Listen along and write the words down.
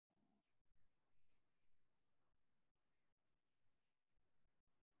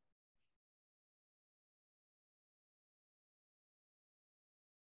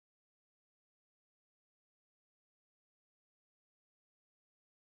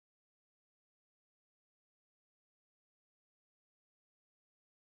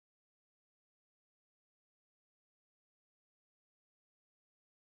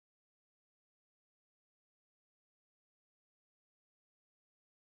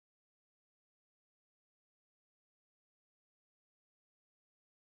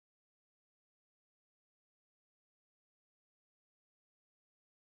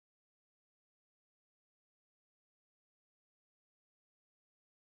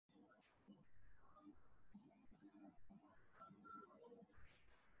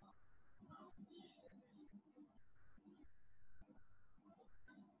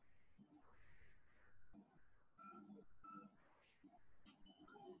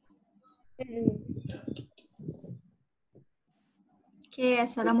Okay,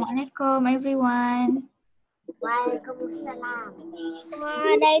 Assalamualaikum everyone. Waalaikumsalam.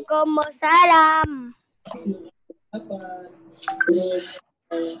 Waalaikumsalam. How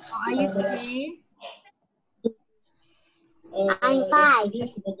are you today? I'm fine.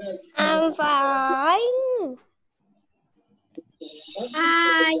 I'm fine.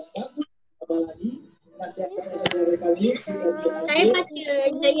 Hi. Saya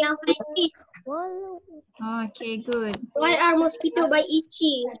baca yang hadis. Okay, good. Why are mosquito by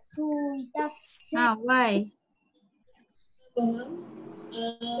itchy? Why?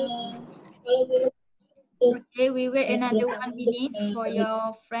 Okay, we wait another 1 minute for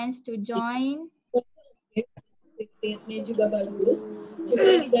your friends to join.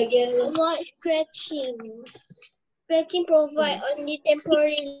 What scratching? Scratching provide only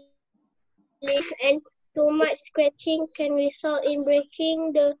temporary relief, and too much scratching can result in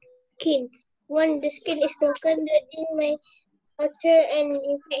breaking the skin. When the skin is broken, the ink may occur and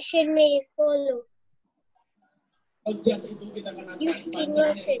infection may follow. Use skin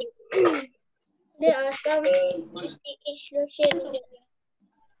lotion. There are some itch lotion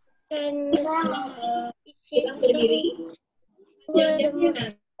can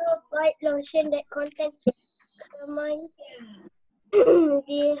white lotion that contains calamine,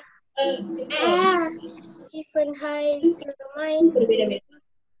 different hydrocalamine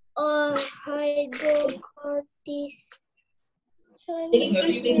or hydrocortisone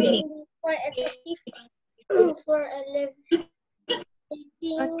quite effective for alleviating.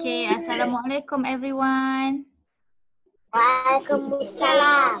 Okay, Assalamualaikum everyone.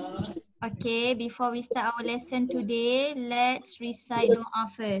 Waalaikumsalam. Okay, before we start our lesson today, let's recite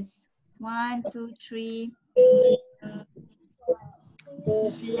doa first. 1, 2, 3.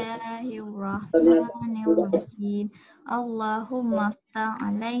 Bismillahirrahmanirrahim. Allahumma ftah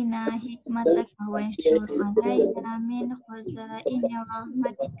alaina hikmataka wa anshur alaina min khazaini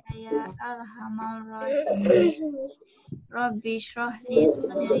rahmatika ya arhamar rahimin. Rabbi shrah li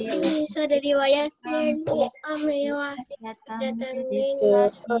sadri wa yassir li amri wa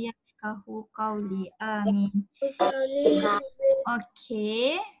yafqahu qawli. Amin.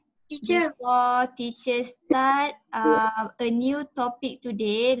 Okay. Teacher. Before teacher start a new topic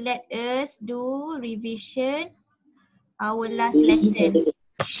today, let us do revision our last lesson.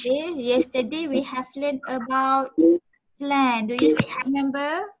 Okay, yesterday we have learned about plan. Do you still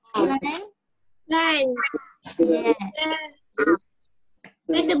remember plan? Plan. Yes.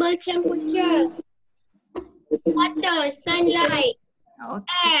 Vegetable temperature. Water, sunlight,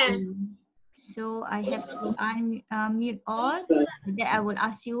 Okay. air. So I have to unmute all. Then I will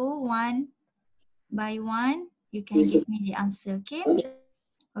ask you one by one. You can give me the answer, okay?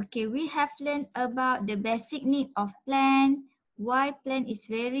 Okay, we have learned about the basic need of plant, why plant is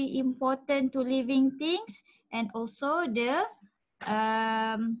very important to living things, and also the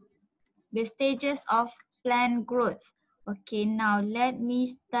stages of plant growth. Okay, now let me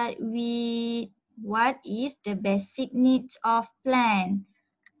start with what is the basic needs of plant.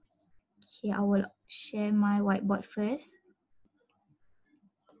 Okay, I will share my whiteboard first.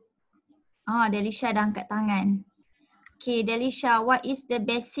 Delisha dah angkat tangan. Okay, Delisha, what is the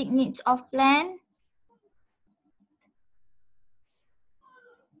basic needs of plant?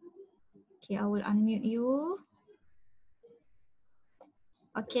 Okay, I will unmute you.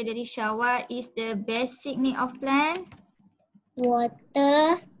 Okay, Delisha, what is the basic need of plant?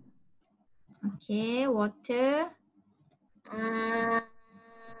 Water. Okay, water.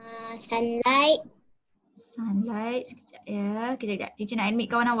 Sunlight. Sunlight. Sekejap ya. Kejap. Teacher nak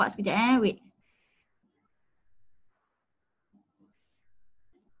admit kawan awak sekejap wait.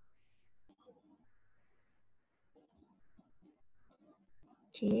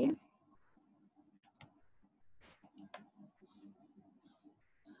 Okay.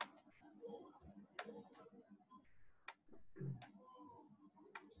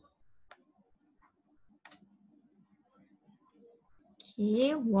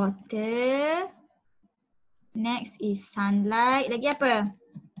 Okay, water. Next is sunlight. Lagi apa?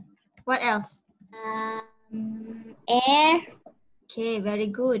 What else? Air. Okay, very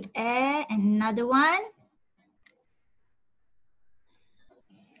good. Air. And another one?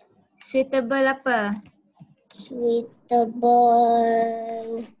 Suitable apa? Suitable.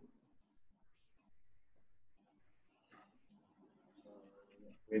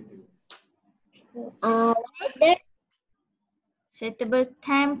 Weather. Suitable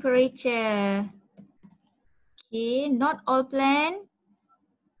temperature. Okay, not all plant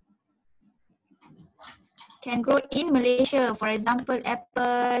can grow in Malaysia. For example,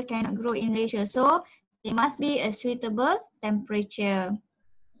 apple cannot grow in Malaysia. So, it must be a suitable temperature.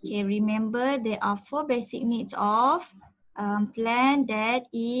 Okay, remember there are 4 basic needs of plant. That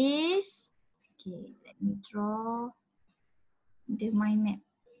is, okay, let me draw the mind map.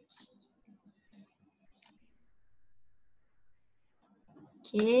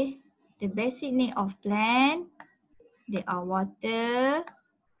 Okay, the basic need of plant, they are water,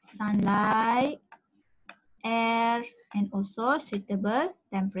 sunlight, air, and also suitable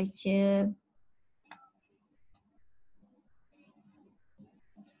temperature.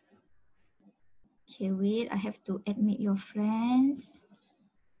 Okay, wait, I have to admit your friends.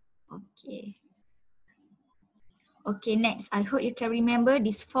 Okay. Okay, next. I hope you can remember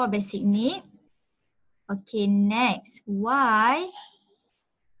these 4 basic needs. Okay, next. Why?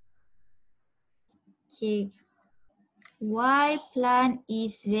 Okay. Why plant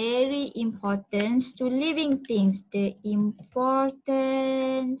is very important to living things? The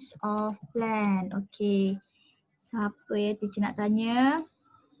importance of plant. Okay. Siapa ya teacher nak tanya?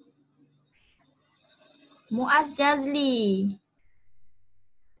 Muaz Jazli.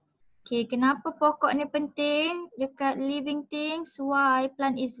 Okay, kenapa pokok ni penting dekat living things? Why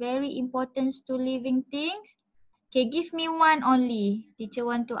plant is very important to living things? Okay, give me one only. Teacher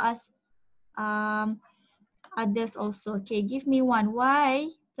want to ask others also. Okay, give me one.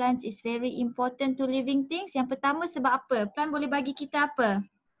 Why plants is very important to living things? Yang pertama sebab apa? Plant boleh bagi kita apa?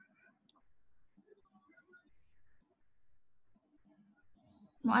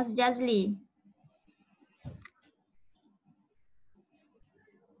 Muaz Jazli.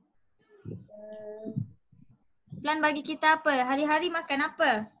 Plant bagi kita apa? Hari-hari makan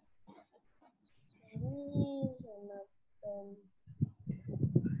apa?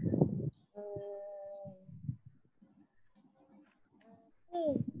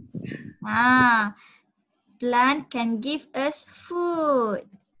 Plant can give us food.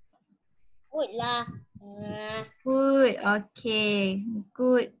 Food lah. Food. Okay.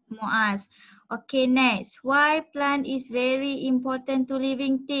 Good, Muaz. Okay, next. Why plant is very important to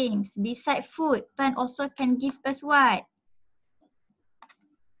living things? Beside food, plant also can give us what?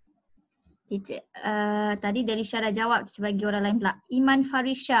 Teacher, tadi Delisha dah jawab. Teacher bagi orang lain pula. Iman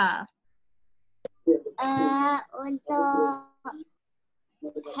Farisha. Untuk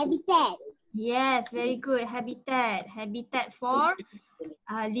habitat. Yes, very good. Habitat. Habitat for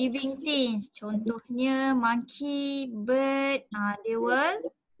living things. Contohnya monkey, bird, they will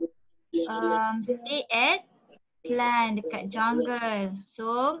stay at plant dekat jungle.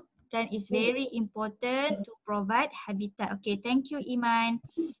 So plant is very important to provide habitat. Okay, thank you Iman.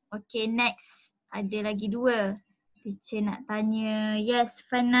 Okay, next. Ada lagi 2. Teacher nak tanya. Yes,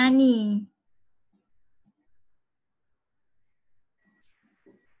 Fanani.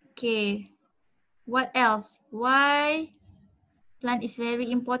 Okay. What else? Why plant is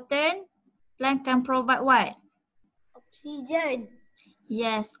very important? Plant can provide what? Oxygen.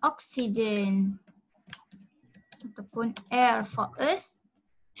 Yes, oxygen. Ataupun air for us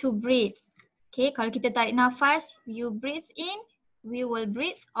to breathe. Okay, kalau kita tarik nafas, you breathe in, we will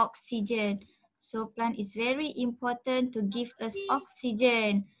breathe oxygen. So plant is very important to give us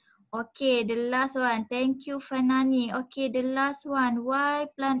oxygen. Okay, the last one. Thank you, Fanani. Okay, the last one. Why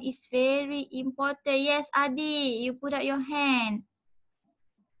plant is very important? Yes, Adi, you put up your hand.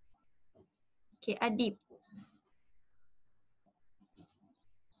 Okay, Adib.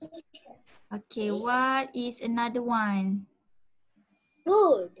 Okay, what is another one?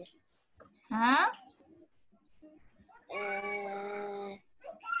 Food. Huh?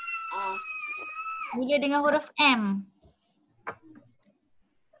 Mula dengan huruf M.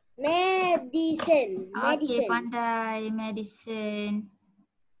 Medicine. Okay, pandai. Medicine.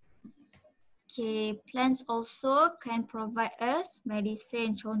 Okay, plants also can provide us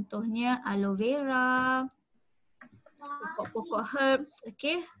medicine. Contohnya aloe vera, pokok-pokok herbs.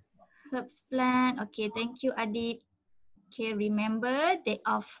 Okay, herbs plant. Okay, thank you Adit. Okay, remember there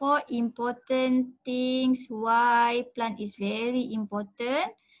are 4 important things why plant is very important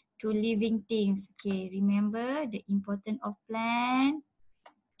to living things. Okay, remember the importance of plant.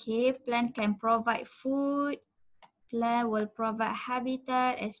 Okay, plant can provide food. Plant will provide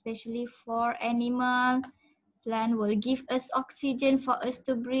habitat, especially for animal. Plant will give us oxygen for us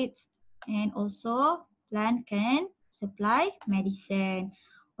to breathe. And also, plant can supply medicine.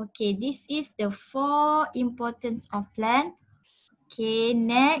 Okay, this is the 4 importance of plant. Okay,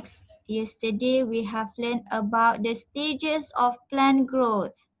 next. Yesterday we have learned about the stages of plant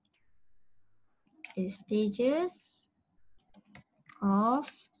growth. The stages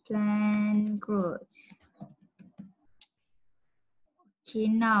of plant growth. Okay,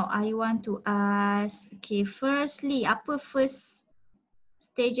 now I want to ask, okay, firstly, apa first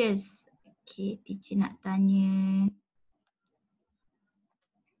stages? Okay, teacher nak tanya.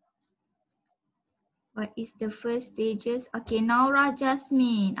 What is the first stages? Okay, Naura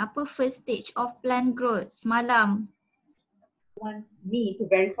Jasmine. Apa first stage of plant growth semalam? Want me to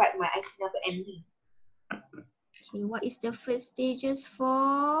verify my IC number and me. Okay, what is the first stages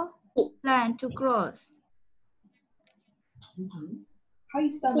for plant to grow? How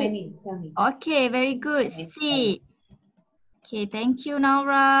you spell my Seed. name? Tell me. Okay, very good. Okay. Seed. Okay, thank you,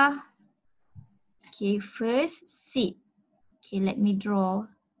 Naura. Okay, first seed. Okay, let me draw.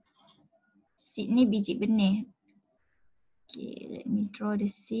 Seed ni biji benih. Okay, let me draw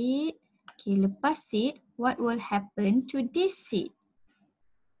the seed. Okay, lepas seed, what will happen to this seed?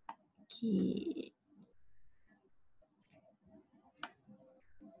 Okay.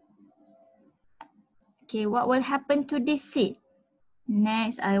 Okay, what will happen to this seed?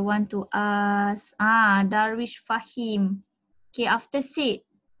 Next, I want to ask Darwish Fahim. Okay, after seed,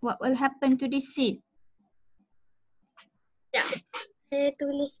 what will happen to this seed? Ya. Saya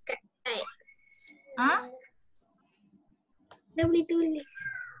tulis kat slide. Ah? Dah boleh tulis.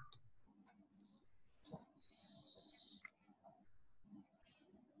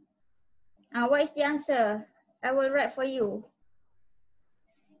 What is the answer? I will write for you.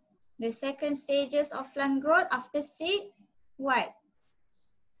 The second stages of plant growth after seed, what?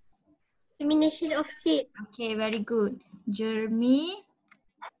 Germination of seed. Okay, very good. Germination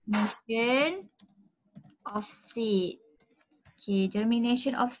of seed. Okay,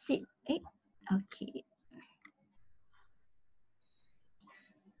 germination of seed. Okay.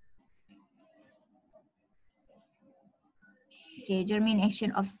 Okay, germination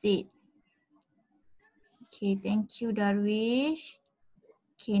of seed. Okay, thank you, Darwish.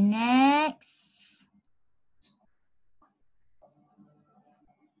 Okay, next.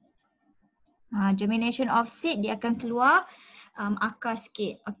 Germination of seed, dia akan keluar akar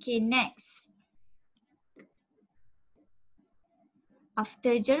sikit. Okay, next.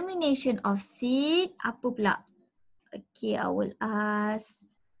 After germination of seed, apa pula? Okay, I will ask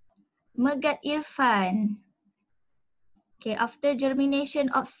Megat Irfan. Okay, after germination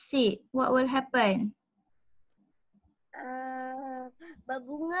of seed, what will happen?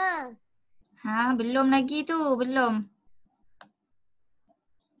 Berbunga. Belum lagi tu, belum.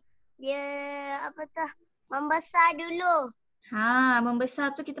 Dia apa tu? Membesar dulu.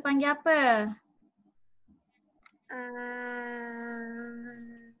 Membesar tu kita panggil apa?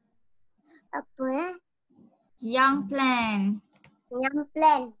 Apa Young plant. Young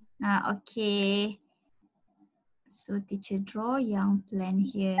plant. Okay. So teacher draw young plant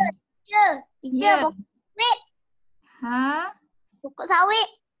here. Teacher, Yeah. pokok sawit. Pokok sawit.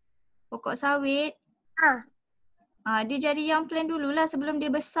 Pokok sawit. Dia jadi young plant dululah sebelum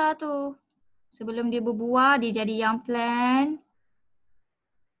dia besar tu. Sebelum dia berbuah, dia jadi young plant.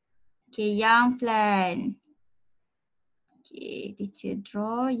 Okay, young plant. Okay, teacher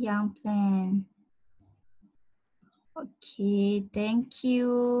draw young plant. Okay, thank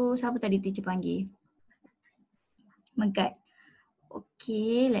you. Siapa tadi teacher panggil? Megat.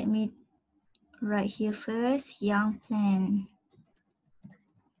 Okay, let me write here first, young plant.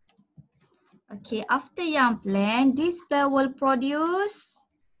 Okay, after young plant, this plant will produce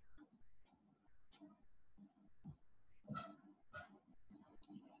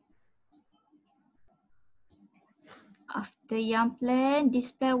after young plant,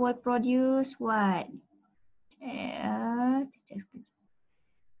 this plant will produce what?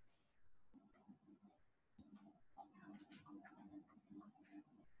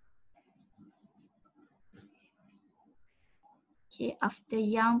 Okay, after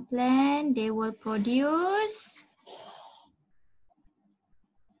young plant, they will produce.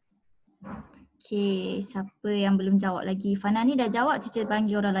 Okay, siapa yang belum jawab lagi? Fana ni dah jawab, teacher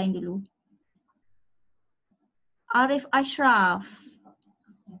panggil orang lain dulu. Arif Ashraf.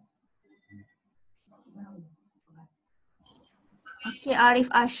 Okay,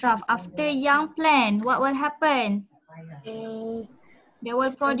 Arif Ashraf. After young plant, what will happen? They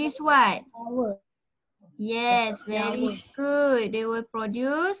will produce what? Flower. Yes, very good. They will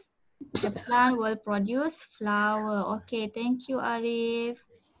produce, the plant will produce flower. Okay, thank you, Arif.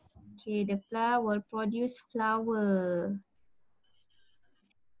 Okay, the plant will produce flower.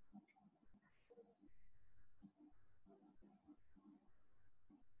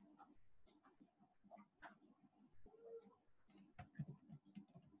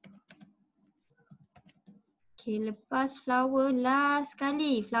 Okay, lepas flower, last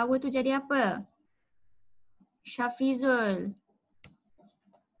sekali. Flower tu jadi apa? Syafizul.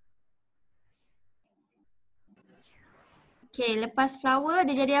 Okay, lepas flower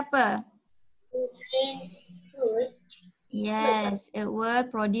dia jadi apa? Fruit. Yes, it will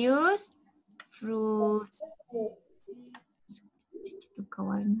produce fruit. Tukar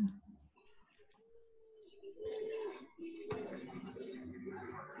warna.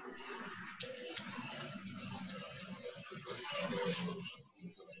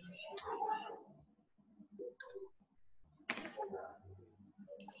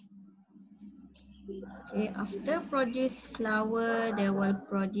 Okay, after produce flower, they will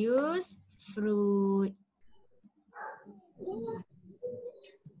produce fruit.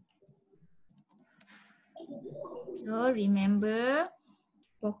 So remember,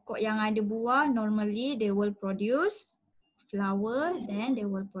 pokok yang ada buah normally they will produce flower, then they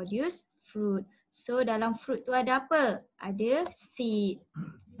will produce fruit. So dalam fruit tu ada apa? Ada seed,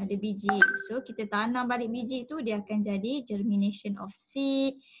 ada biji. So kita tanam balik biji tu, dia akan jadi germination of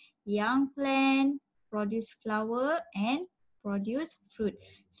seed, young plant, produce flower and produce fruit.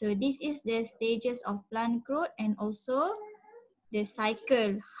 So this is the stages of plant growth and also the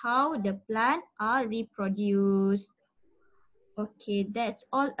cycle how the plant are reproduced. Okay, that's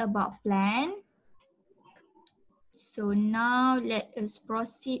all about plant. So now let us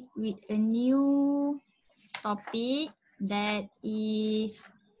proceed with a new topic that is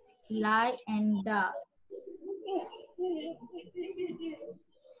light and dark.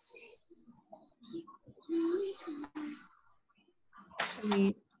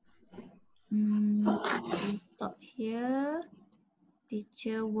 Okay. We'll stop here.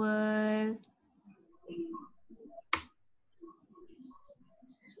 Teacher will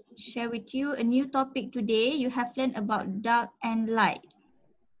share with you a new topic today. You have learned about dark and light.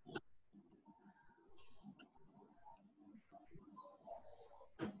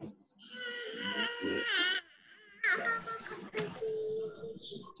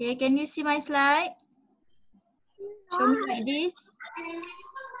 Okay, can you see my slide? Show me like this.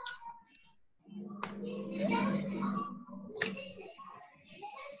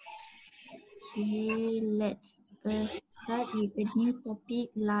 Okay, let's start with a new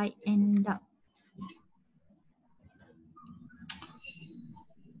topic, light and dark.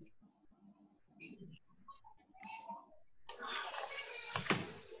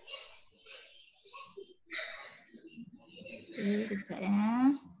 Okay, sekejap ya.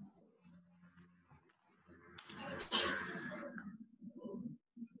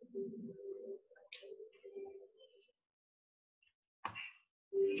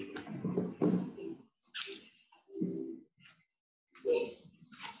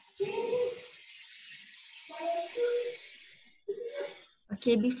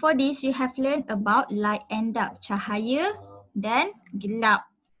 Okay, before this you have learned about light and dark, cahaya dan gelap.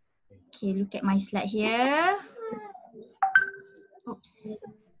 Okay, look at my slide here. Oops.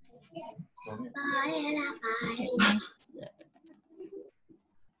 Look at my slide.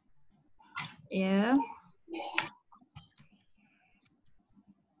 Yeah.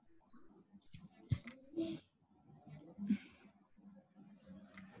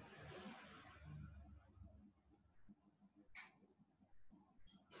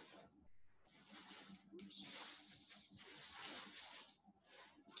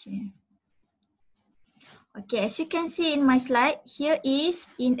 Okay. Okay, as you can see in my slide, here is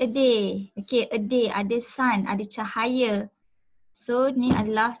in a day. Okay, a day, ada sun, ada cahaya. So, ni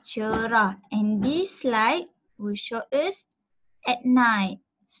adalah cerah. And this slide will show us at night.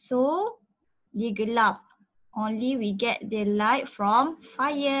 So, dia gelap. Only we get the light from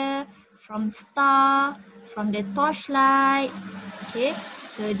fire, from star, from the torchlight. Okay,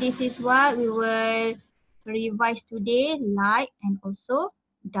 so this is what we will revise today, light and also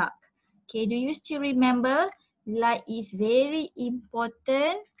dark. Okay, do you still remember light is very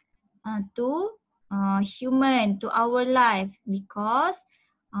important to human, to our life, because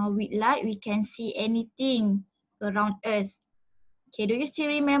with light we can see anything around us. Okay, do you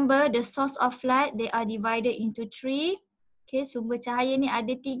still remember the source of light? They are divided into three. Okay, sumber cahaya ni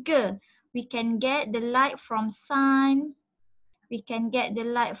ada tiga. We can get the light from sun, we can get the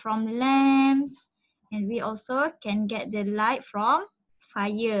light from lamps, and we also can get the light from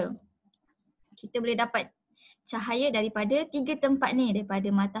fire. Kita boleh dapat cahaya daripada tiga tempat ni,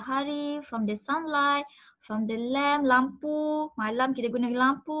 daripada matahari, from the sunlight, from the lamp, lampu, malam kita guna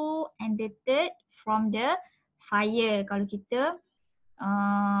lampu, and the third from the fire. Kalau kita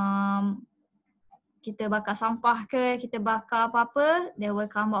kita bakar sampah ke, kita bakar apa-apa, there will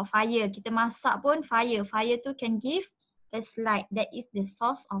come out fire. Kita masak pun fire. Fire tu can give us light. That is the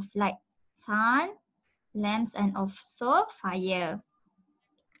source of light. Sun, lamps and also fire.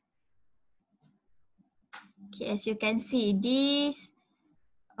 Okay, as you can see, this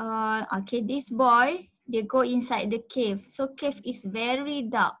this boy, they go inside the cave. So cave is very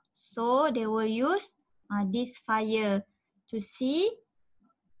dark. So they will use this fire to see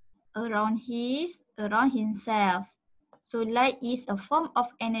around himself. So light is a form of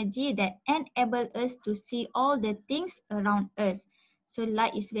energy that enable us to see all the things around us. So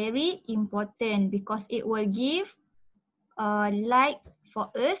light is very important because it will give light for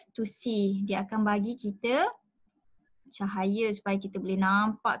us to see. Dia akan bagi kita cahaya supaya kita boleh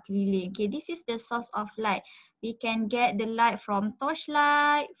nampak keliling. Okay, this is the source of light. We can get the light from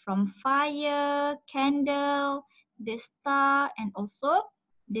torchlight, from fire, candle, the star and also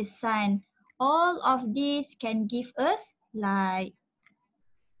the sun. All of these can give us light.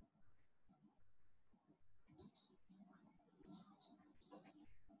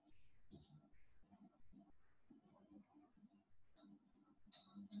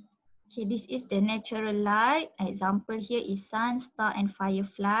 Okay, this is the natural light. Example here is sun, star and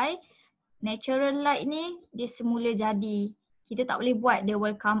firefly. Natural light ni dia semula jadi. Kita tak boleh buat, dia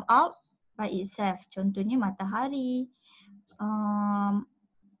will come out by itself. Contohnya matahari,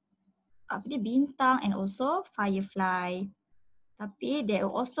 apa dia, bintang and also firefly. Tapi there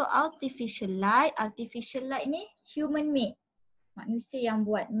are also artificial light. Artificial light ni human made. Manusia yang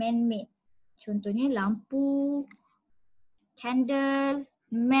buat, man made. Contohnya lampu, candle,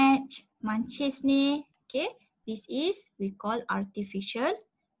 match, mancis ni. Okay, this is we call artificial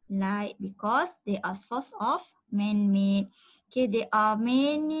light because they are source of man-made. Okay, there are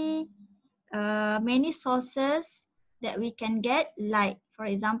many sources that we can get light. For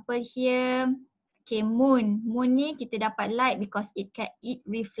example here, okay, moon. Moon ni kita dapat light because it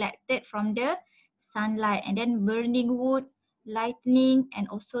reflected from the sunlight, and then burning wood, lightning and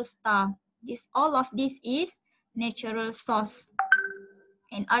also star. All of this is natural source.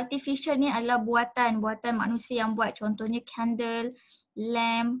 And artificial ni adalah buatan manusia yang buat. Contohnya candle,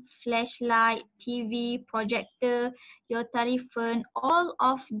 lamp, flashlight, TV, projector, your telephone. All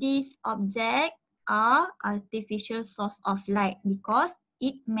of these objects are artificial source of light because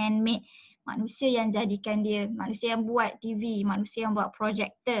it man-made. Manusia yang jadikan dia, manusia yang buat TV, manusia yang buat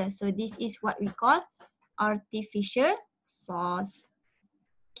projector. So this is what we call artificial source.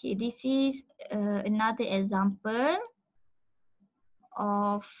 Okay, this is another example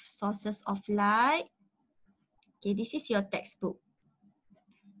of sources of light. Okay, this is your textbook.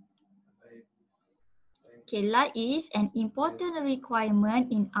 Okay, light is an important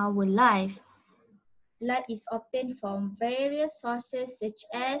requirement in our life. Light is obtained from various sources such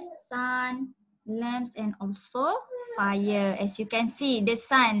as sun, lamps and also fire. As you can see, the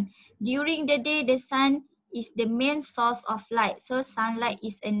sun, during the day the sun is the main source of light. So sunlight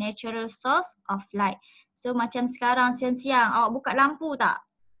is a natural source of light. So macam sekarang siang-siang awak buka lampu tak?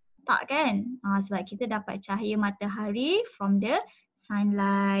 Tak kan? Sebab kita dapat cahaya matahari from the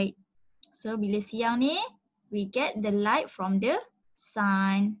sunlight. So bila siang ni, we get the light from the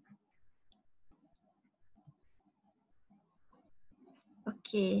sun.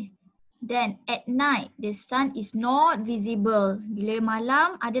 Okay. Then at night, the sun is not visible. Bila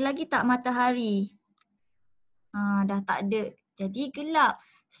malam, ada lagi tak matahari? Dah tak ada. Jadi gelap.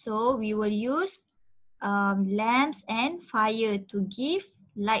 So we will use lamps and fire to give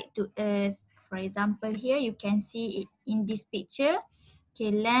light to us. For example, here you can see it in this picture.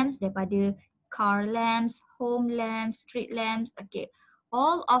 Okay, lamps daripada car lamps, home lamps, street lamps. Okay,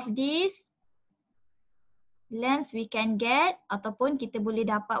 all of these lamps we can get ataupun kita boleh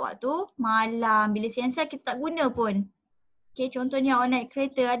dapat waktu malam. Bila siang-siang kita tak guna pun. Okay, contohnya awak naik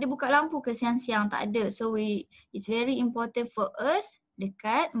kereta, ada buka lampu ke siang-siang? Tak ada. So it's very important for us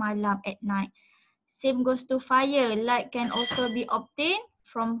dekat malam at night. Same goes to fire. Light can also be obtained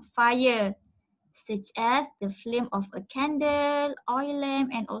from fire, such as the flame of a candle, oil lamp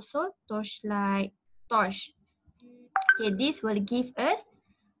and also torch. Okay, this will give us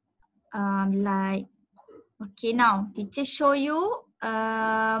light. Okay, now teacher show you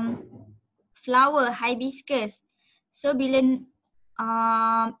flower hibiscus. So bila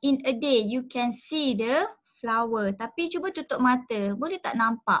in a day you can see the flower, tapi cuba tutup mata, boleh tak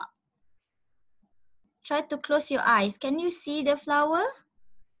nampak? Try to close your eyes. Can you see the flower?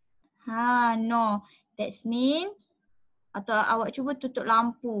 No. That's mean, atau awak cuba tutup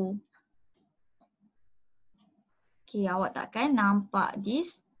lampu. Okay, awak takkan nampak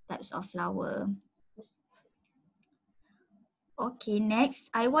these types of flower. Okay,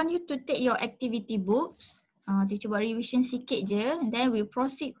 next. I want you to take your activity books. Teacher buat revision sikit je. And then we'll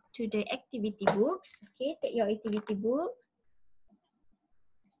proceed to the activity books. Okay, take your activity book.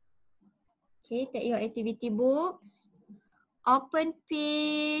 Okay, take your activity book. Open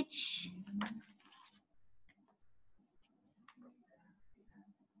page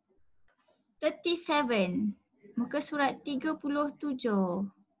 37. Muka surat 37.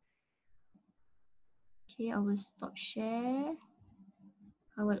 Okay, I will stop share.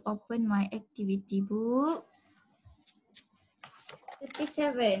 I will open my activity book.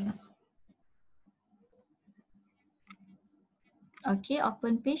 37. Okay,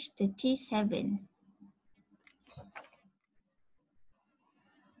 open page 37.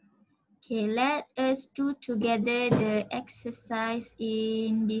 Okay, let us do together the exercise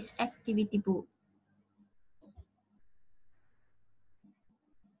in this activity book.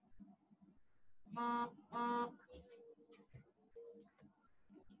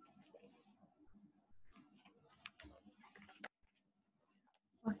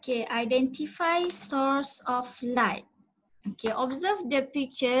 Okay, identify source of light. Okay, observe the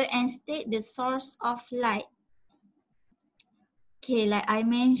picture and state the source of light. Okay, like I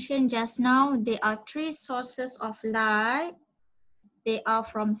mentioned just now, there are three sources of light. They are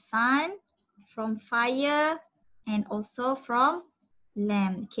from sun, from fire, and also from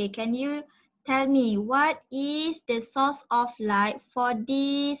lamp. Okay, can you tell me what is the source of light for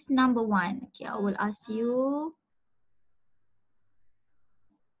this number one? Okay, I will ask you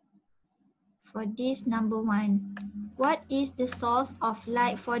for this number one. What is the source of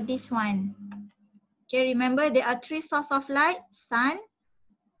light for this one? Okay, remember there are three sources of light: sun,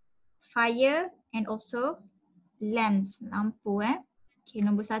 fire, and also lamps, lampu. Okay,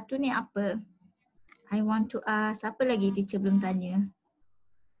 nombor satu ni apa? I want to ask, apa lagi teacher belum tanya?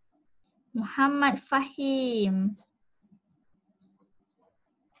 Muhammad Fahim.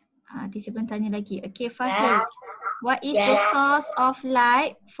 Teacher belum tanya lagi. Okay, Fahim. What is the source of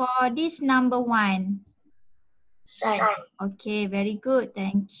light for this number one? Sun. Okay, very good.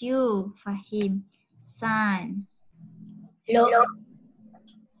 Thank you, Fahim. Sun. Low.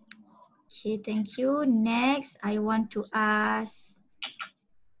 Okay, thank you. Next, I want to ask.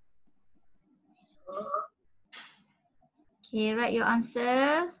 Okay, write your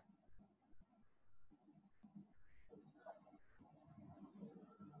answer.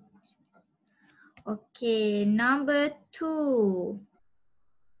 Okay, number two.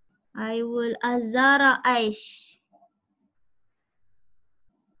 I will Azara Aish.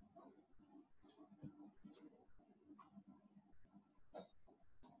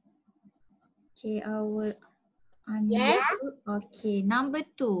 Okay, I will unmute Yes. you. Okay, number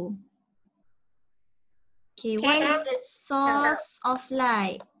two. Okay, what is the source of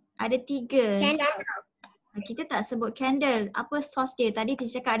light? Ada tiga. Candle. Kita tak sebut candle. Apa source dia? Tadi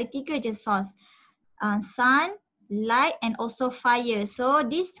teacher cakap ada tiga je source. Sun, light and also fire. So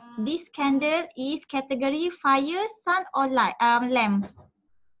this candle is category fire, sun or light? Lamp.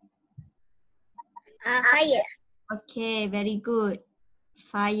 Fire. Okay, very good.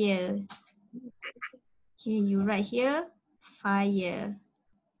 Fire. Okay, you write here, fire.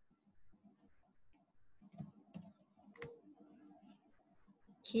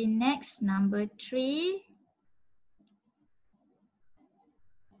 Okay, next, number three.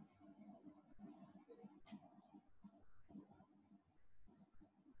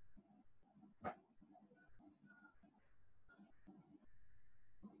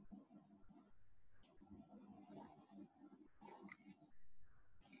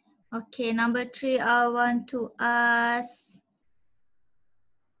 Okay, number three, I want to ask.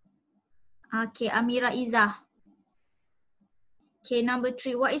 Okay, Amira Izzah. Okay, number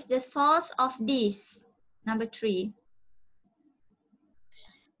three, what is the source of this? Number three.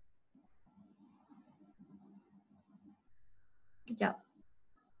 Kejap.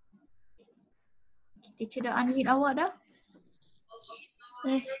 Teacher dah unmute awak dah?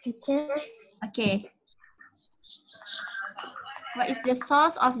 Teacher. Okay. What is the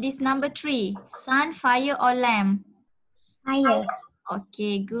source of this number three? Sun, fire or lamp? Fire.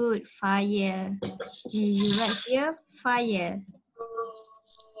 Okay, good. Fire. Okay, you write here, fire.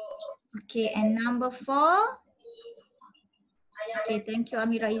 Okay, and number four. Okay, thank you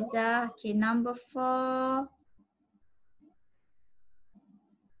Amira Izzah. Okay, number four.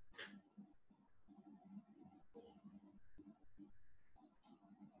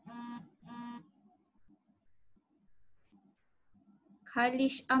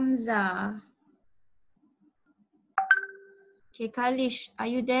 Khalish Amza. Okay, Khalish, are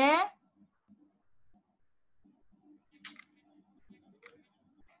you there?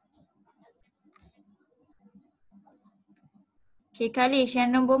 Okay, Khalish,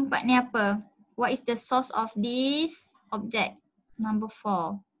 yang nombor 4 ni apa? What is the source of this object? Number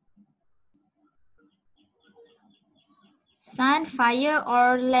 4. Sun, fire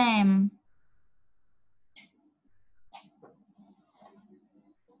or lamp?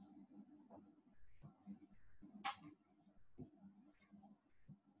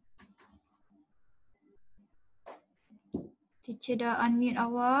 Teacher dah unmute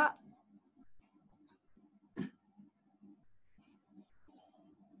awak.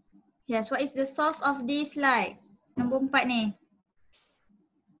 Yes, what is the source of this light? Nombor 4 ni.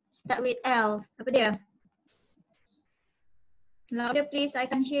 Start with L. Apa dia? Louder please, I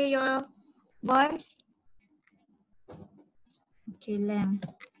can hear your voice. Okay, lamp.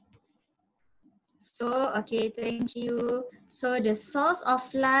 So, okay, thank you. So the source of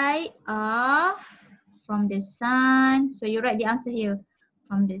light are from the sun. So you write the answer here.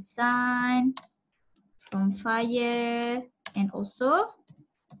 From the sun, from fire, and also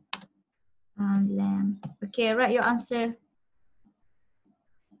lamp. Okay, write your answer.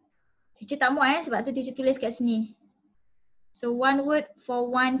 Teacher tak mau sebab tu teacher tulis kat sini. So one word for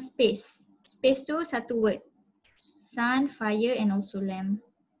one space. Space tu satu word. Sun, fire, and also lamp.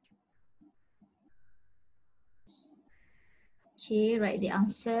 Okay, write the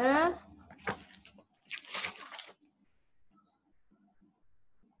answer.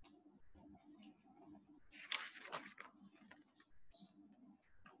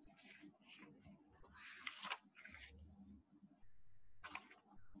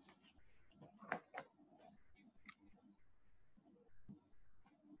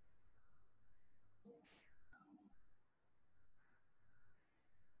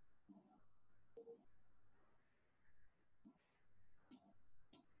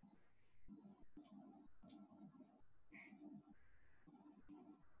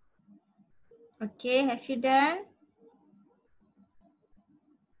 Okay, have you done?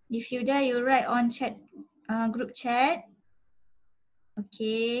 If you done, you write on chat, group chat.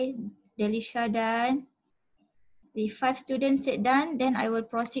 Okay, Delisha done. If 5 students said done, then I will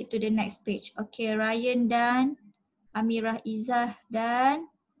proceed to the next page. Okay, Ryan done. Amirah Izzah done.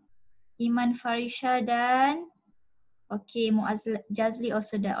 Iman Farisha done. Okay, Muaz Jazli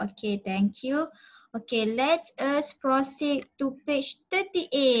also done. Okay, thank you. Okay, let us proceed to page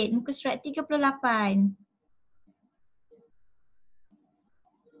 38, muka surat 38.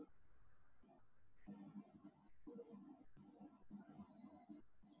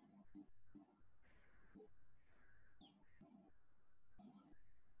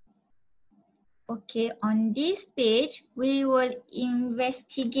 Okay, on this page, we will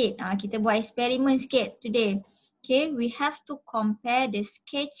investigate. Kita buat eksperimen sikit today. Okay, we have to compare the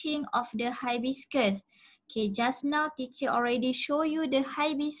sketching of the hibiscus. Okay, just now teacher already show you the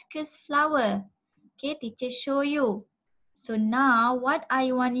hibiscus flower. Okay, teacher show you. So now what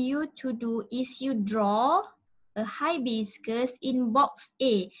I want you to do is you draw a hibiscus in box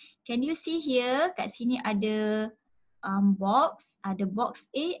A. Can you see here? Kat sini ada box, ada box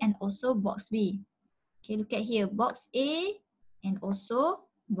A and also box B. Okay, look at here, box A and also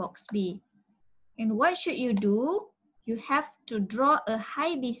box B. And what should you do? You have to draw a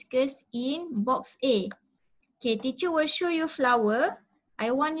hibiscus in box A. Okay, teacher will show you flower.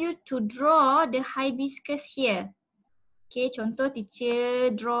 I want you to draw the hibiscus here. Okay, contoh teacher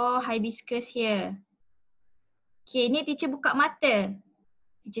draw hibiscus here. Okay, ni teacher buka mata.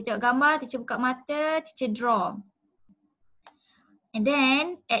 Teacher tengok gambar, teacher buka mata, teacher draw. And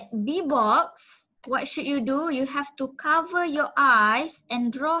then at B box, what should you do? You have to cover your eyes and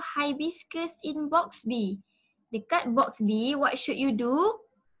draw hibiscus in box B. Dekat box B, what should you do?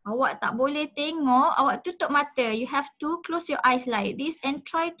 Awak tak boleh tengok, awak tutup mata. You have to close your eyes like this and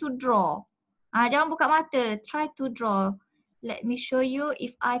try to draw. Jangan buka mata, try to draw. Let me show you.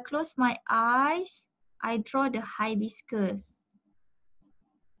 If I close my eyes, I draw the hibiscus.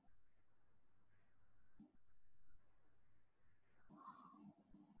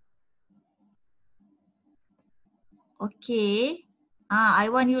 Okay. I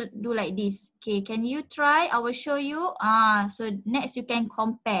want you do like this. Okay, can you try? I will show you. So next you can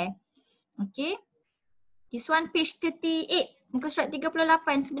compare. Okay. This one page 38. Muka surat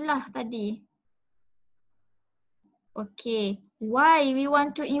 38 sebelah tadi. Okay. Why we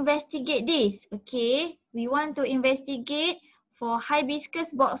want to investigate this? Okay. We want to investigate for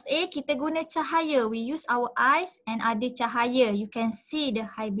hibiscus box A, kita guna cahaya. We use our eyes and ada cahaya. You can see the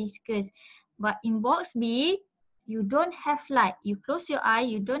hibiscus. But in box B, you don't have light. You close your eye,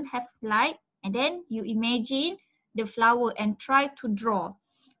 you don't have light, and then you imagine the flower and try to draw.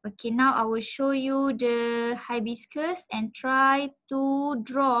 Okay, now I will show you the hibiscus and try to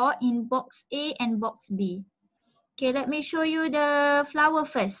draw in box A and box B. Okay, let me show you the flower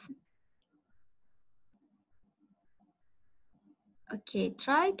first. Okay,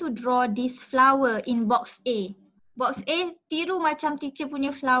 try to draw this flower in box A. Box A tiru macam teacher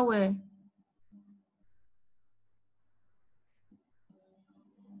punya flower.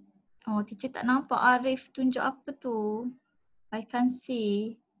 Oh, teacher tak nampak Arif tunjuk apa tu. I can't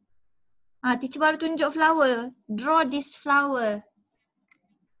see. Teacher baru tunjuk flower. Draw this flower.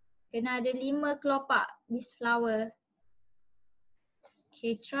 Kena ada 5 kelopak this flower.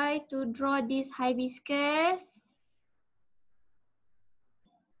 Okay, try to draw this hibiscus.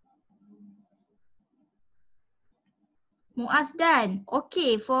 Muaz done.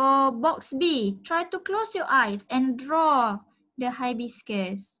 Okay, for box B, try to close your eyes and draw the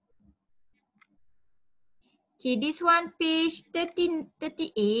hibiscus. Okay, this one page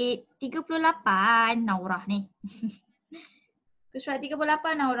 38, 38, Naurah ni. Ke surat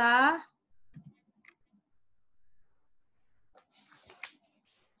 38, Naurah.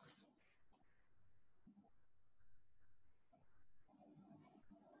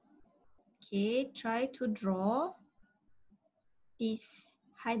 Okay, try to draw this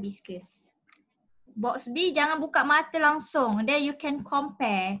hibiscus. Box B jangan buka mata langsung. Then you can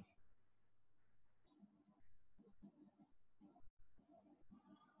compare.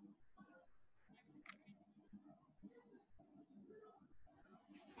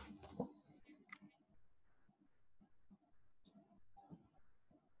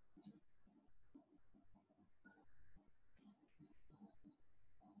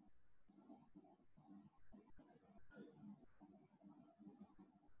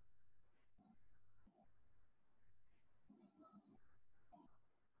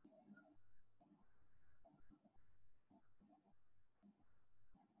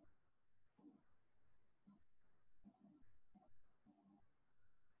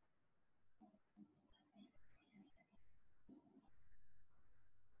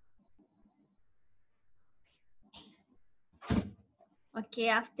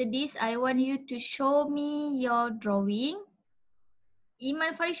 Okay, after this, I want you to show me your drawing.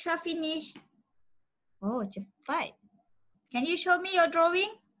 Iman Farisha finish. Oh, cepat. Can you show me your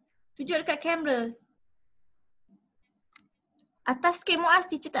drawing? Tunjuk dekat kamera. Atas sikit Muaz,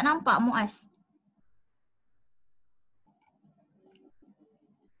 teacher tak nampak Muaz.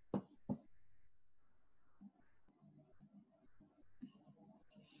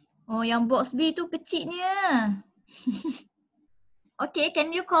 Oh, yang box B tu kecilnya. Okay, can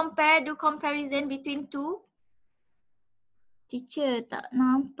you compare, do comparison between two? Teacher tak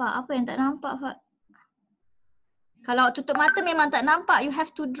nampak. Apa yang tak nampak, Fak? Kalau tutup mata memang tak nampak. You have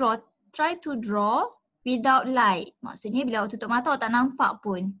to draw. Try to draw without light. Maksudnya bila awak tutup mata awak tak nampak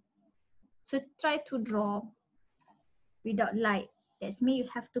pun. So try to draw without light. That's mean you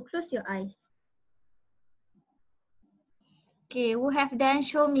have to close your eyes. Okay, who have done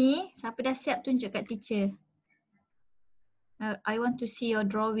show me. Siapa dah siap tunjuk kat teacher. I want to see your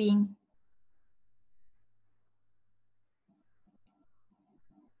drawing.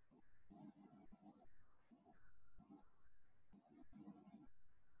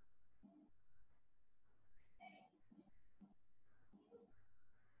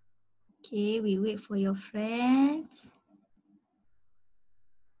 Okay, we wait for your friends.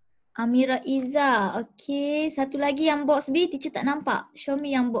 Amira Iza. Okay, satu lagi yang box B teacher tak nampak. Show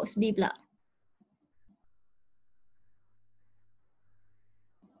me yang box B pula.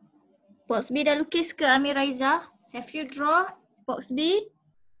 Box B dah lukis ke Amira Iza? Have you draw box B?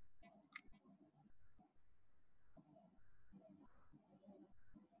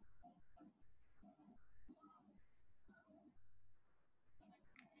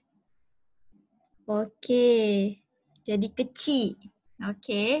 Okay. Jadi kecil.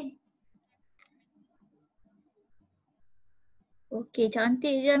 Okay. Okay,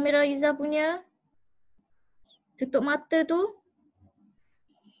 cantik je Amira Iza punya. Tutup mata tu.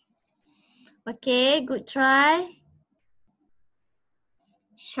 Okay, good try.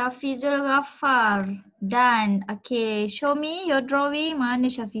 Syafizul Ghaffar. Done. Okay, show me your drawing. Mana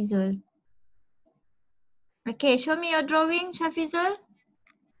Syafizul? Okay, show me your drawing Syafizul.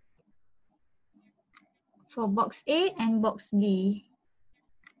 For box A and box B.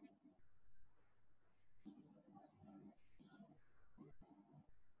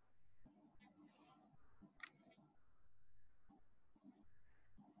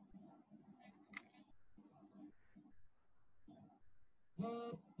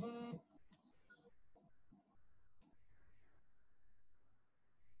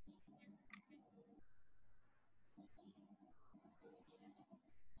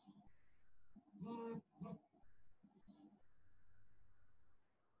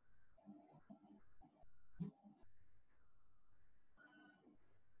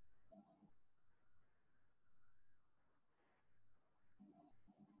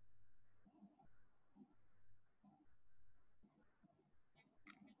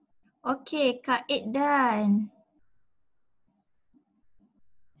 Okay, Kak Ed done.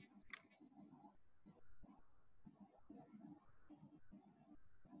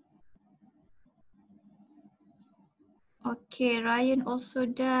 Okay, Ryan also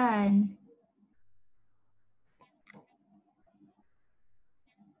done.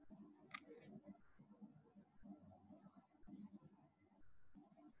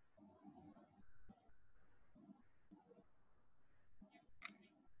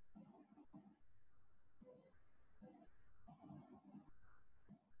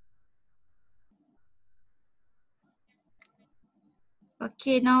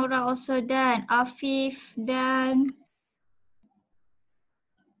 Okay, Naura also done. Afif done.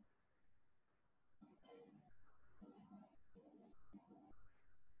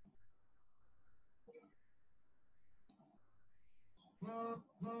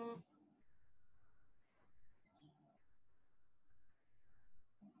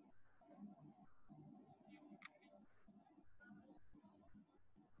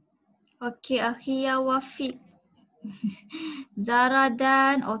 Okay, Akhia Wafiq. Zara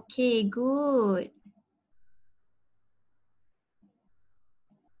done. Okay, good.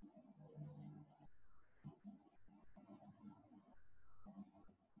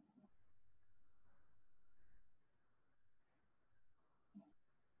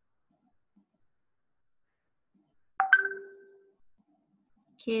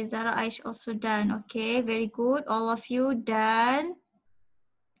 Okay, Zara Aish also done. Okay, very good. All of you done.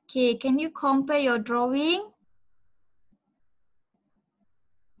 Okay, can you compare your drawing?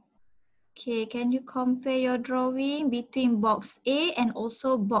 Okay, can you compare your drawing between box A and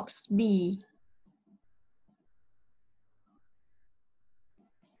also box B?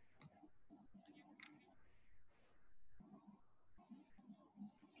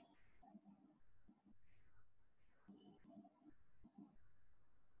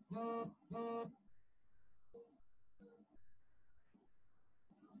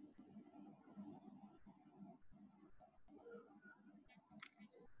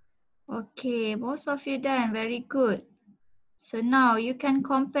 Okay, most of you done. Very good. So now you can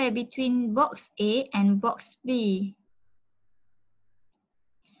compare between box A and box B.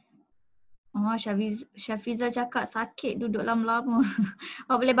 Oh, Syafiza cakap sakit duduk lama-lama.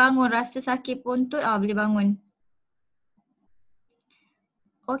 Oh, boleh bangun. Rasa sakit puntut, boleh bangun.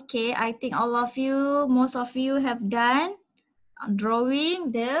 Okay, I think all of you, most of you have done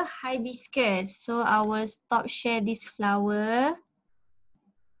drawing the hibiscus. So I will stop share this flower.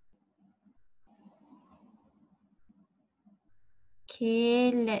 Okay,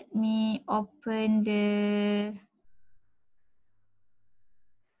 let me open the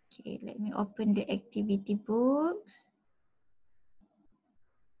activity book.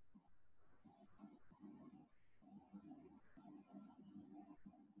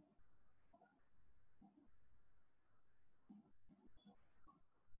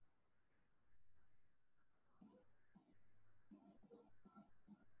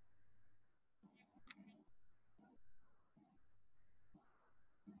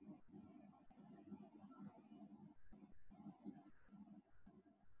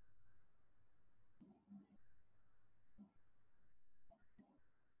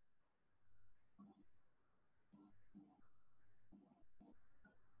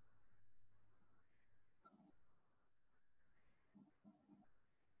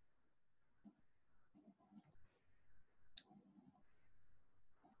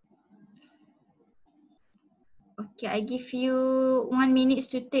 Okay, I give you 1 minute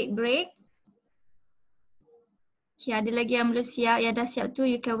to take break. Okay, ada lagi yang belum siap. Yang dah siap tu,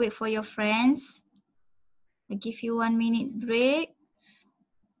 you can wait for your friends. I give you 1 minute break.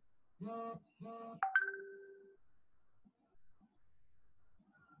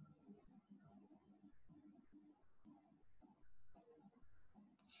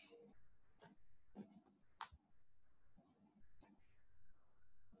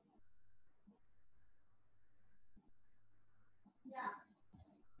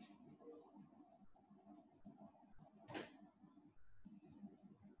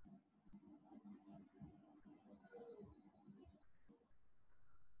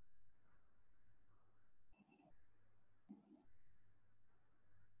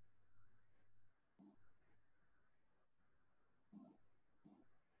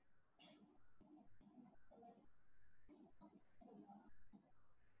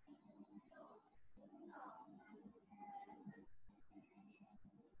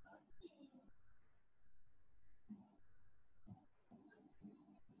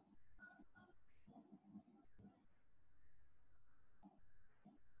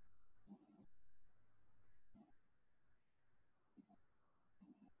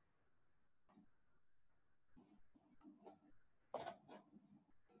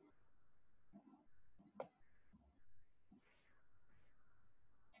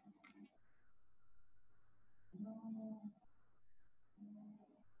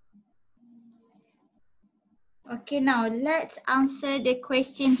 Okay, now let's answer the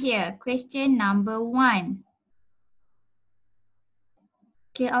question here. Question number 1.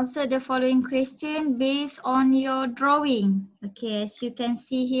 Okay, answer the following question based on your drawing. Okay, as you can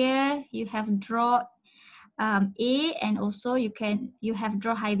see here, you have drawn A, and also you have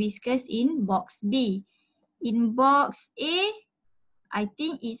drawn hibiscus in box B. In box A, I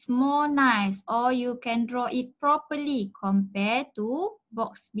think it's more nice, or you can draw it properly compared to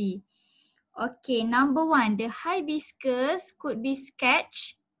box B. Okay, number 1, the hibiscus could be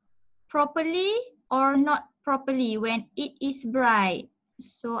sketched properly or not properly when it is bright.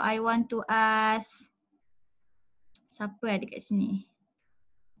 So I want to ask, siapa ada kat sini?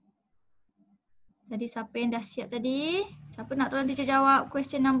 Tadi siapa yang dah siap tadi? Siapa nak tolong teacher jawab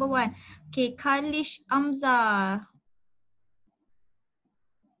question number 1? Okay, Khalish Amza.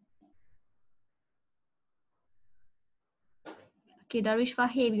 Okay, Darwish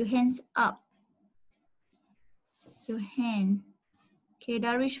Fahim, your hands up. Your hand. Okay,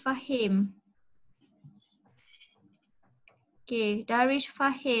 Darwish Fahim. Okay, Darwish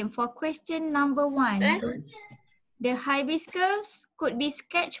Fahim, for question number 1. The hibiscus could be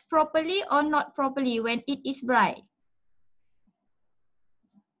sketched properly or not properly when it is bright.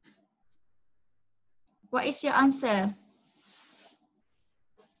 What is your answer?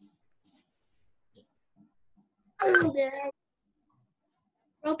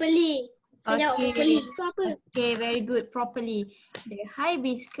 Properly. Saya jawab properly. Itu apa? Okay, very good. Properly. The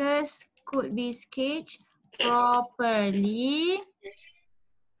hibiscus could be sketched properly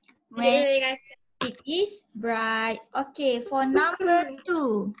when it is bright. Okay, for number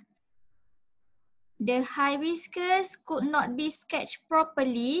 2. The hibiscus could not be sketched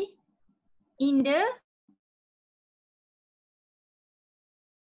properly in the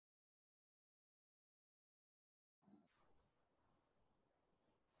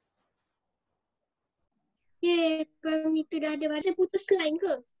Itu dah ada masa putus line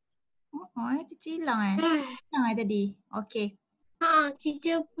ke? itu hilang hilang tadi. Okay.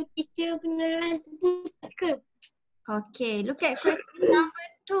 Teacher beneran putus ke? Okay, look at question number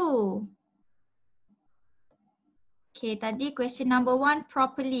 2. Okay, tadi question number 1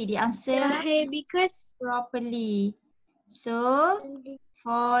 properly. The answer Because properly. So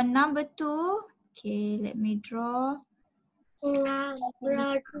for number 2, okay, let me draw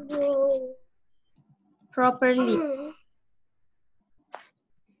properly.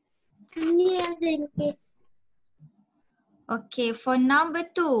 Ini ada lukis. Okay, for number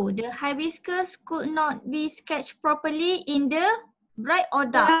 2, the hibiscus could not be sketched properly in the bright or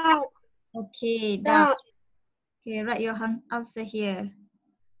dark. Okay, dark. Okay, write your answer here.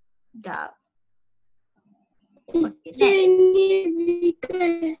 Dark. Okay,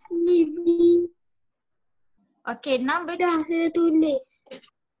 next. Okay, number 2. Dah saya tulis.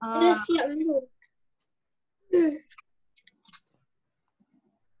 Dah siap belum?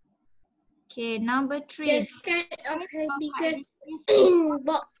 Okay, number 3. The sketch of hibiscus in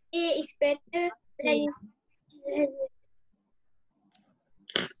box A is better than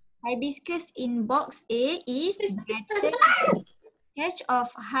hibiscus in box A is better. Sketch of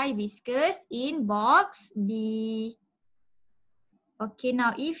hibiscus in box B. Okay,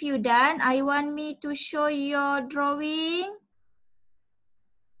 now if you done, I want me to show your drawing.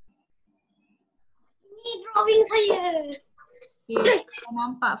 Ini drawing saya. Okay, kita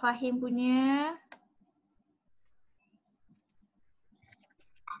nampak Fahim punya.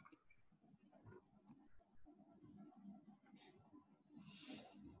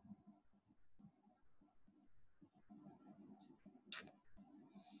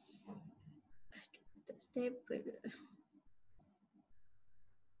 Tak staple.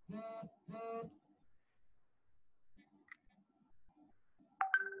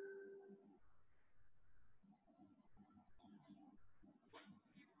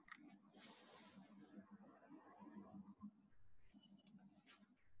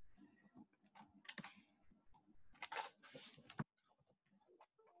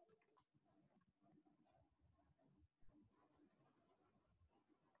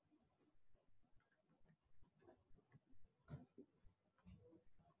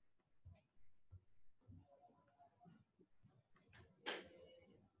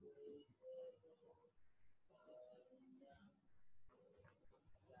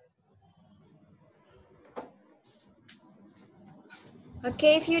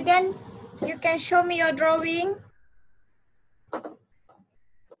 Okay, if you done, you can show me your drawing.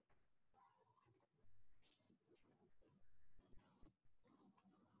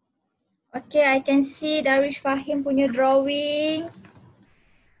 Okay, I can see Darwish Fahim punya drawing.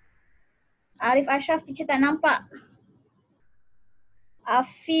 Arif Ashraf teacher tak nampak.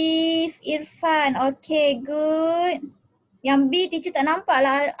 Afif Irfan, okay, good. Yang B teacher tak nampak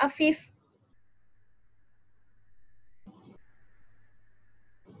lah Afif.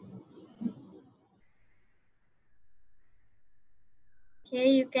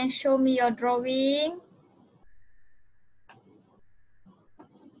 Okay, you can show me your drawing.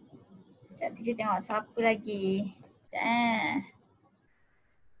 Sekejap teacher tengok siapa lagi.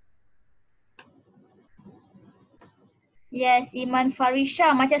 Yes, Iman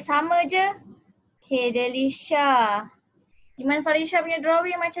Farisha. Macam sama je. Okay, Delisha. Iman Farisha punya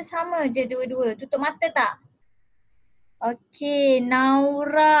drawing macam sama je dua-dua. Tutup mata tak? Okay,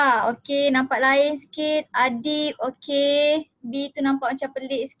 Naura. Okay, nampak lain sikit. Adib. Okay. B tu nampak macam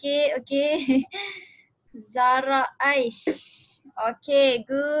pelik sikit. Okay. Zara Aish. Okay,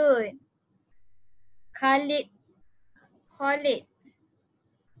 good. Khalid. Khalid.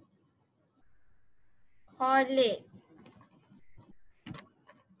 Khalid.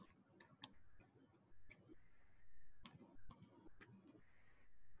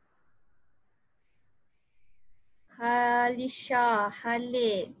 Khalisha.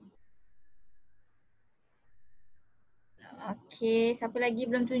 Khalid. Okay, siapa lagi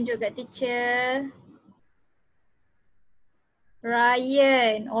belum tunjuk kat teacher?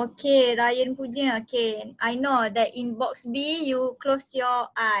 Ryan. Okay, Ryan punya. Okay, I know that in box B you close your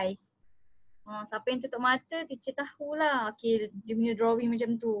eyes. Siapa yang tutup mata, teacher tahulah. Okay, dia punya drawing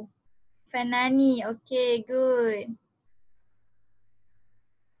macam tu. Fanani. Okay, good.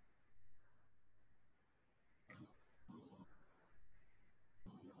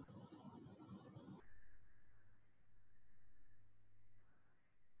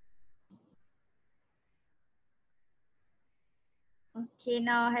 Okay,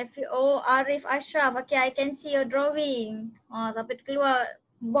 now have you, oh Arif Ashraf. Okay, I can see your drawing. Sampai terkeluar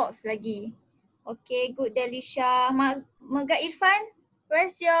box lagi. Okay, good Delisha. Megat Irfan,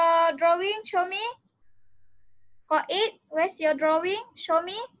 where's your drawing? Show me. Qaid, where's your drawing? Show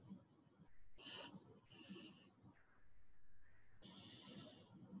me.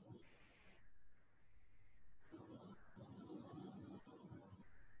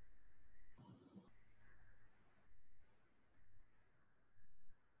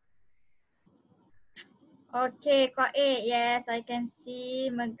 Okay, Qaid, yes, I can see.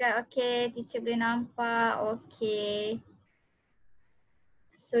 Megat, okay, teacher boleh nampak. Okay.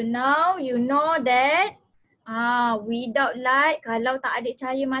 So now you know that without light, kalau tak ada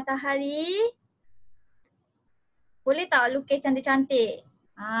cahaya matahari, boleh tak lukis cantik-cantik?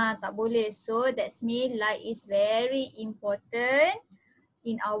 Tak boleh. So that's mean light is very important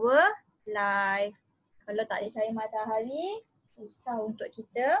in our life. Kalau tak ada cahaya matahari, susah untuk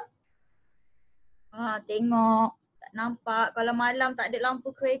kita tengok, tak nampak. Kalau malam tak ada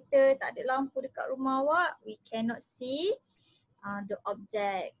lampu kereta, tak ada lampu dekat rumah awak, we cannot see the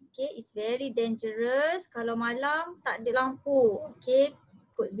object. Okay, it's very dangerous kalau malam tak ada lampu. Okay,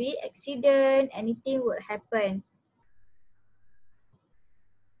 could be accident, anything would happen.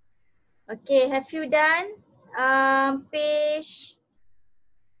 Okay, have you done page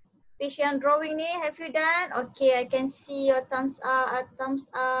yang drawing ni? Have you done? Okay, I can see your thumbs up. Thumbs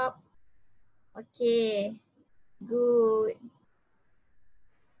up. Okay, good.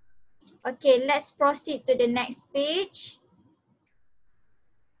 Okay, let's proceed to the next page.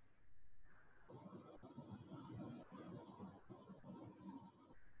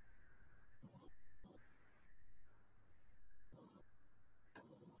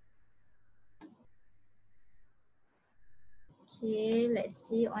 Okay, let's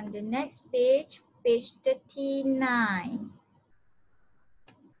see on the next page, page 39.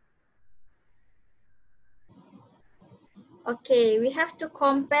 Okay, we have to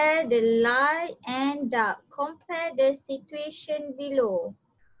compare the light and dark. Compare the situation below.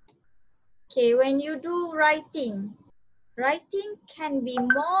 Okay, when you do writing, writing can be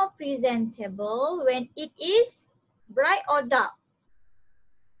more presentable when it is bright or dark.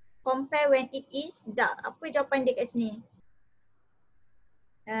 Compare when it is dark. Apa jawapan dia kat sini?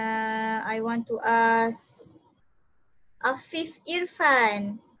 I want to ask Afif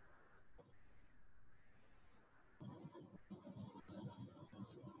Irfan.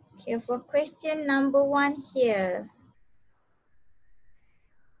 Okay, for question number 1 here.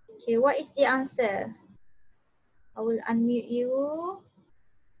 Okay, what is the answer? I will unmute you.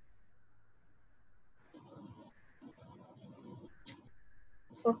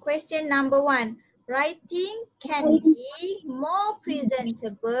 For question number 1, writing can be more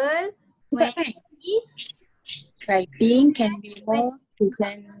presentable when it is Writing can be more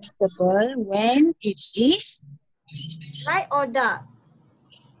presentable when it is light or dark.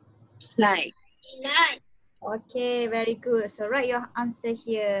 light. Light. Okay, very good. So write your answer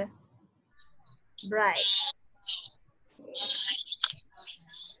here. Bright.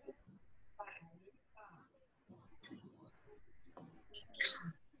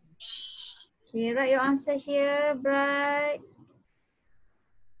 Okay, write your answer here, bright.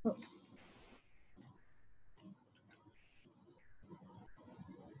 Oops.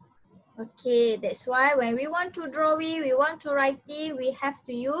 Okay, that's why when we want to draw, we want to write, we have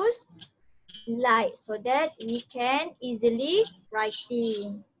to use light so that we can easily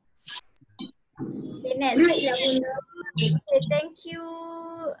writing. Okay, next. Okay, thank you.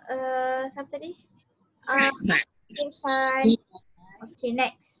 Siapa tadi? Irfan. Okay,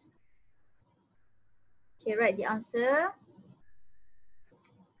 next. Okay, write the answer.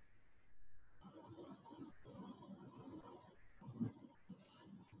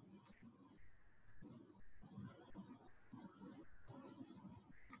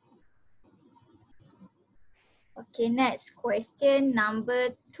 Okay, next question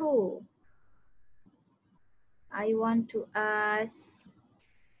number 2. I want to ask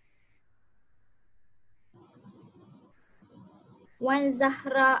Wan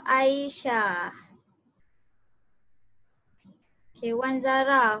Zahra Aisyah. Okay, Wan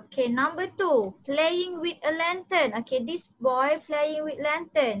Zahra. Okay, number 2, playing with a lantern. Okay, this boy playing with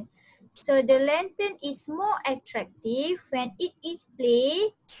lantern. So the lantern is more attractive when it is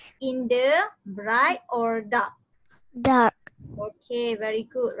played in the bright or dark. Dark. Okay, very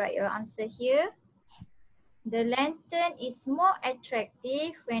good. Write your answer here. The lantern is more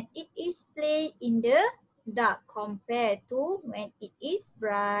attractive when it is played in the dark compared to when it is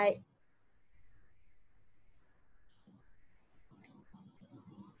bright.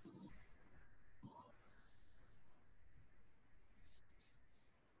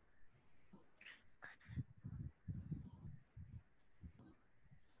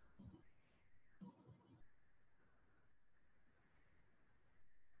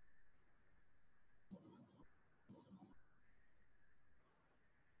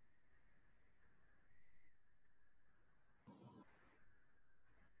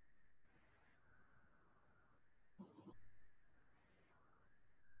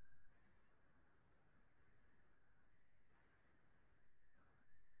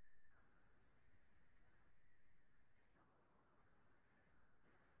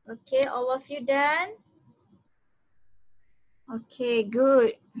 Okay, all of you done? Okay,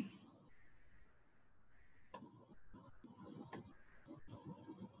 good.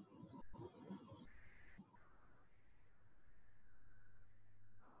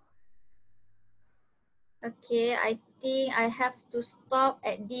 Okay, I think I have to stop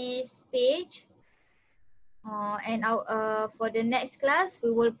at this page. For the next class,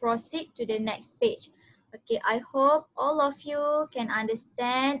 we will proceed to the next page. Okay, I hope all of you can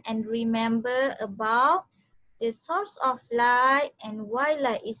understand and remember about the source of light and why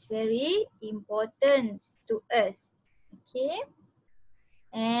light is very important to us. Okay.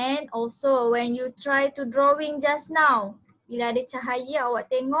 And also when you try to drawing just now, bila ada cahaya awak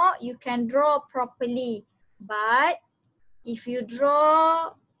tengok, you can draw properly. But if you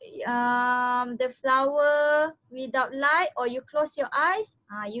draw the flower without light or you close your eyes,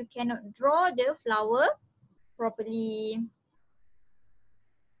 you cannot draw the flower properly.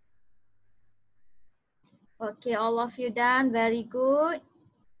 Okay, all of you done, very good.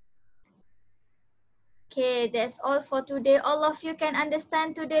 Okay, that's all for today. All of you can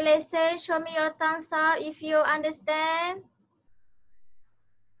understand today's lesson. Show me your thumbs up if you understand.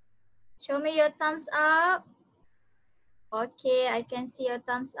 Show me your thumbs up. Okay, I can see your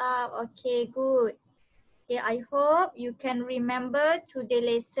thumbs up. Okay, good. Okay, I hope you can remember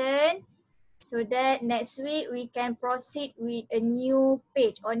today's lesson so that next week we can proceed with a new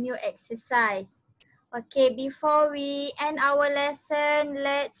page or new exercise. Okay, before we end our lesson,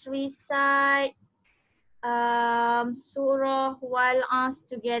 let's recite Surah Wal-As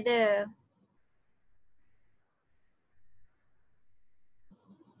together.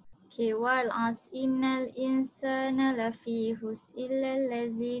 Okay, Wal-As innal insana lafi husn illa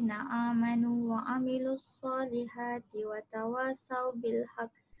allazina amanu wa amilus solihati wa tawasaw bil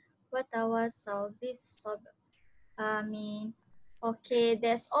haqq wa tawasaw bis sabr. Amin. Okay,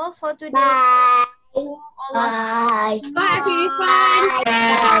 that's all for today. Bye. Bye. Bye, Fifan.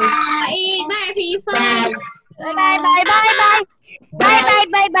 Bye, Fifan. Bye, bye, bye, bye, bye. Bye, bye,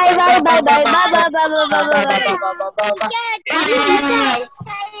 bye, bye, bye, bye, bye, bye, bye, bye, bye, bye.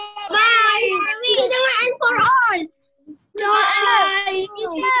 Bye. Teacher, jangan end for all. Bye.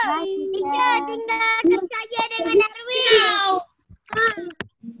 Teacher, tinggalkan saya dengan Arwin.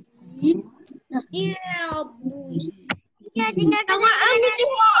 Teacher, tinggalkan saya dengan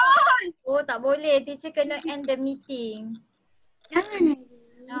Arwin. Oh, tak boleh. Teacher kena end the meeting. Jangan.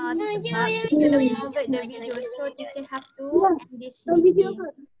 Sebab kita kena convert the video. So, teacher have to end this meeting.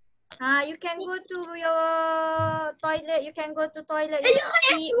 You can go to your toilet. You can go to toilet. You can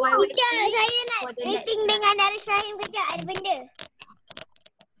see while waiting Saya nak for the next meeting class. dengan Arif Rahim kejap. Ada benda.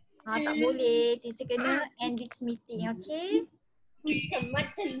 Tak boleh. Teacher kena end this meeting. Okay? Okay,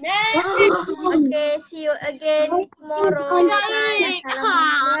 see you again tomorrow. Bye.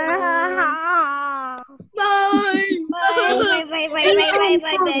 Assalamualaikum.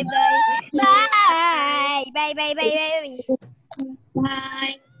 bye, bye, bye, bye. Bye. Bye, bye, bye, bye.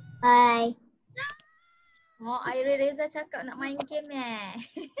 Bye. Bye. Oh, Airi Reza cakap nak main game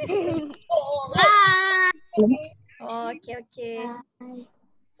Bye. Oh, okay.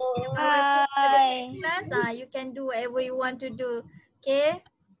 Bye. Class, you can do whatever you want to do. Okay?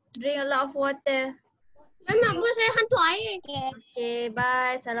 Drink a lot of water. Mama, buat saya hantu air. Okay,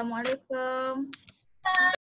 bye. Assalamualaikum.